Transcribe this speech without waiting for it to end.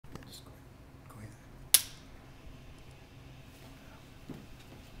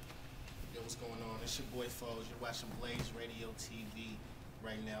what's going on? It's your boy Foes. You're watching Blaze Radio TV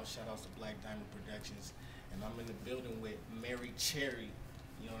right now. Shout outs to Black Diamond Productions. And I'm in the building with Mary Cherry.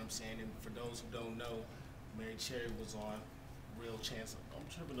 You know what I'm saying? And for those who don't know, Mary Cherry was on Real Chance. I'm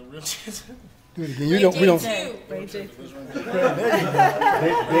tripping the Real Chance. Do it again. You don't. We don't. Real Chance.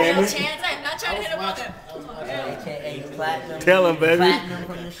 I'm not trying to hit him with it. AKA Platinum. Tell him, baby. Platinum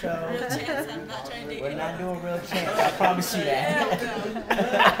from the show. Real Chance. I'm not trying to. We're not doing Real Chance. I promise you that.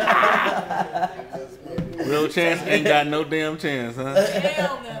 Real Chance ain't got no damn chance, huh?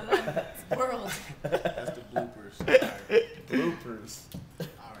 Hell no. That's world. That's the bloopers. All right. Bloopers.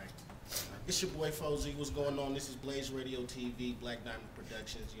 All right. It's your boy Fozy. What's going on? This is Blaze Radio TV, Black Diamond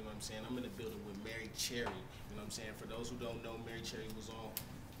Productions. You know what I'm saying? I'm in the building with Mary Cherry. You know what I'm saying? For those who don't know, Mary Cherry was on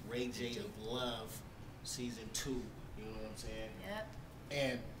Ray J of Love season 2. You know what I'm saying? Yep.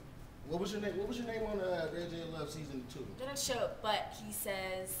 And what was your name? What was your name on Ray J of Love season 2? They don't show it, but he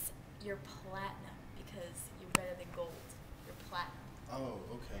says you're platinum because you're better than gold. You're platinum. Oh,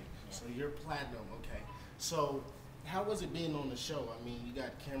 okay. Yeah. So you're platinum. Okay. So how was it being on the show? I mean, you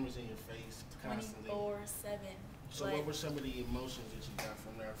got cameras in your face constantly. 24/7. So what were some of the emotions that you got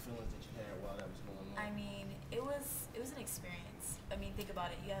from there, feelings that you had while that was going on? I mean, it was an experience. I mean, think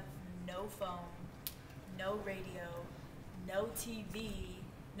about it. You have no phone, no radio, no TV,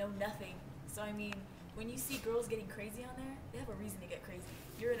 no nothing. So I mean, when you see girls getting crazy on there, they have a reason to get crazy.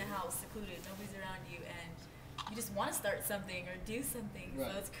 You're in a house, secluded, nobody's around you, and you just want to start something or do something.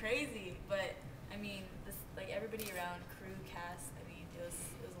 Right. So it's crazy. But I mean, this, like everybody around, crew, cast. I mean, it was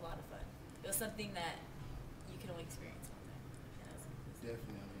a lot of fun. It was something that you can only experience one time. And it was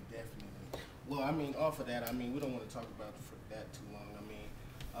Definitely, definitely. Well, I mean, off of that, I mean, we don't want to talk about for that too long. I mean,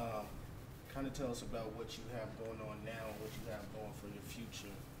 kind of tell us about what you have going on now, what you have going for your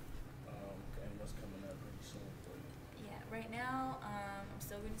future, and what's coming up pretty soon for you. Yeah, right now I'm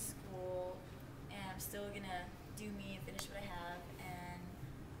still going to school, and I'm still gonna do me and finish what I have, and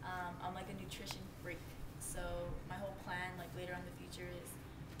I'm like a nutrition freak. So my whole plan, like later on in the future, is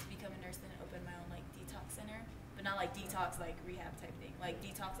to become a nurse and open my own like detox center, but not like detox like rehab type thing, like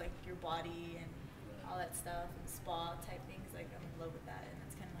detox like your body and all that stuff and spa type things. Like I'm in love with that, and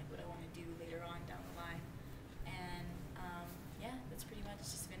that's kind of like what I want to do later on down the line. And yeah, that's pretty much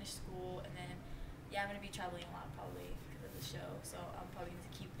just finish school, and then yeah, I'm gonna be traveling a lot probably because of the show. So I'm probably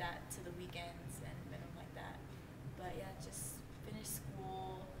gonna keep that to the weekends and minimum like that. But yeah, just finish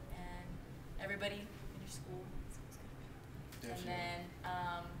school, and everybody finish school. And then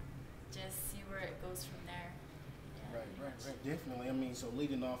just see where it goes from there. Yeah, Right. Definitely. I mean, so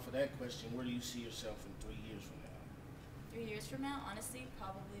leading off of that question, where do you see yourself in 3 years from now? 3 years from now, honestly,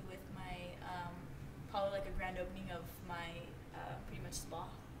 probably with my, probably like a grand opening of my pretty much spa.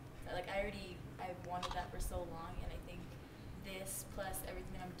 Like I've wanted that for so long, and I think this plus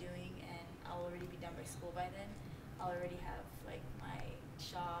everything that I'm doing, and I'll already be done by school by then. I'll already have like my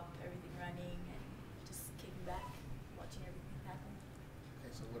shop, everything running, and just kicking back, watching everything happen.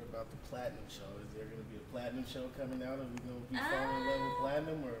 Okay, so what about the Platinum show? Is there going to be a Platinum show coming out? Are we going to be falling in love with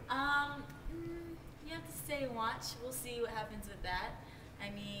Platinum? Or? You have to stay and watch. We'll see what happens with that.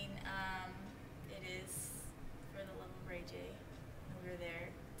 I mean, it is for the love of Ray J. And we were there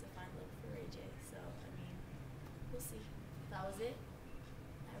to find love for Ray J. So, I mean, we'll see. If that was it,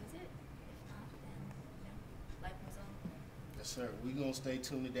 that was it. If not, then, life moves on. Yes, sir. We're going to stay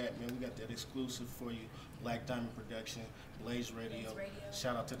tuned to that, man. We got that exclusive for you. Black Diamond Production, Blaze Radio. Blaze Radio.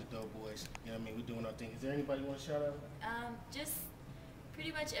 Shout out to the Dope Boys. You know what I mean? We're doing our thing. Is there anybody you want to shout out? Just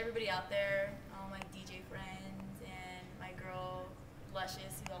pretty much everybody out there, all my DJ friends, and my girl,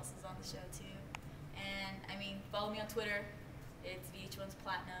 Luscious, who also is on the show too. And I mean, follow me on Twitter. It's VH1's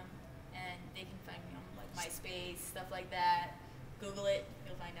Platinum, and they can find me on like MySpace, stuff like that. Google it,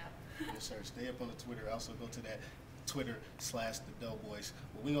 you'll find out. Yes, sir. Stay up on the Twitter. Also go to that Twitter/the Dope Boys.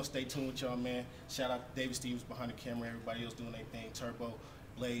 Well, we're going to stay tuned with y'all, man. Shout out to David Stevens behind the camera, everybody else doing their thing. Turbo,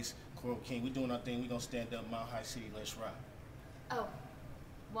 Blaze, Coral King. We're doing our thing. We're going to stand up Mile High City. Let's rock. Oh,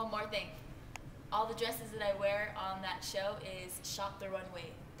 one more thing. All the dresses that I wear on that show is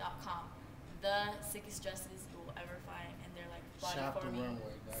shoptherunway.com. The sickest dresses you will ever find, and they're like body for me.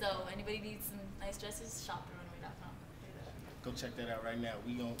 So anybody needs some nice dresses, shoptherunway.com. Go check that out right now.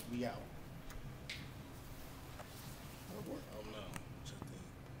 We out. Oh no.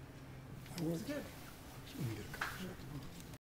 That was good.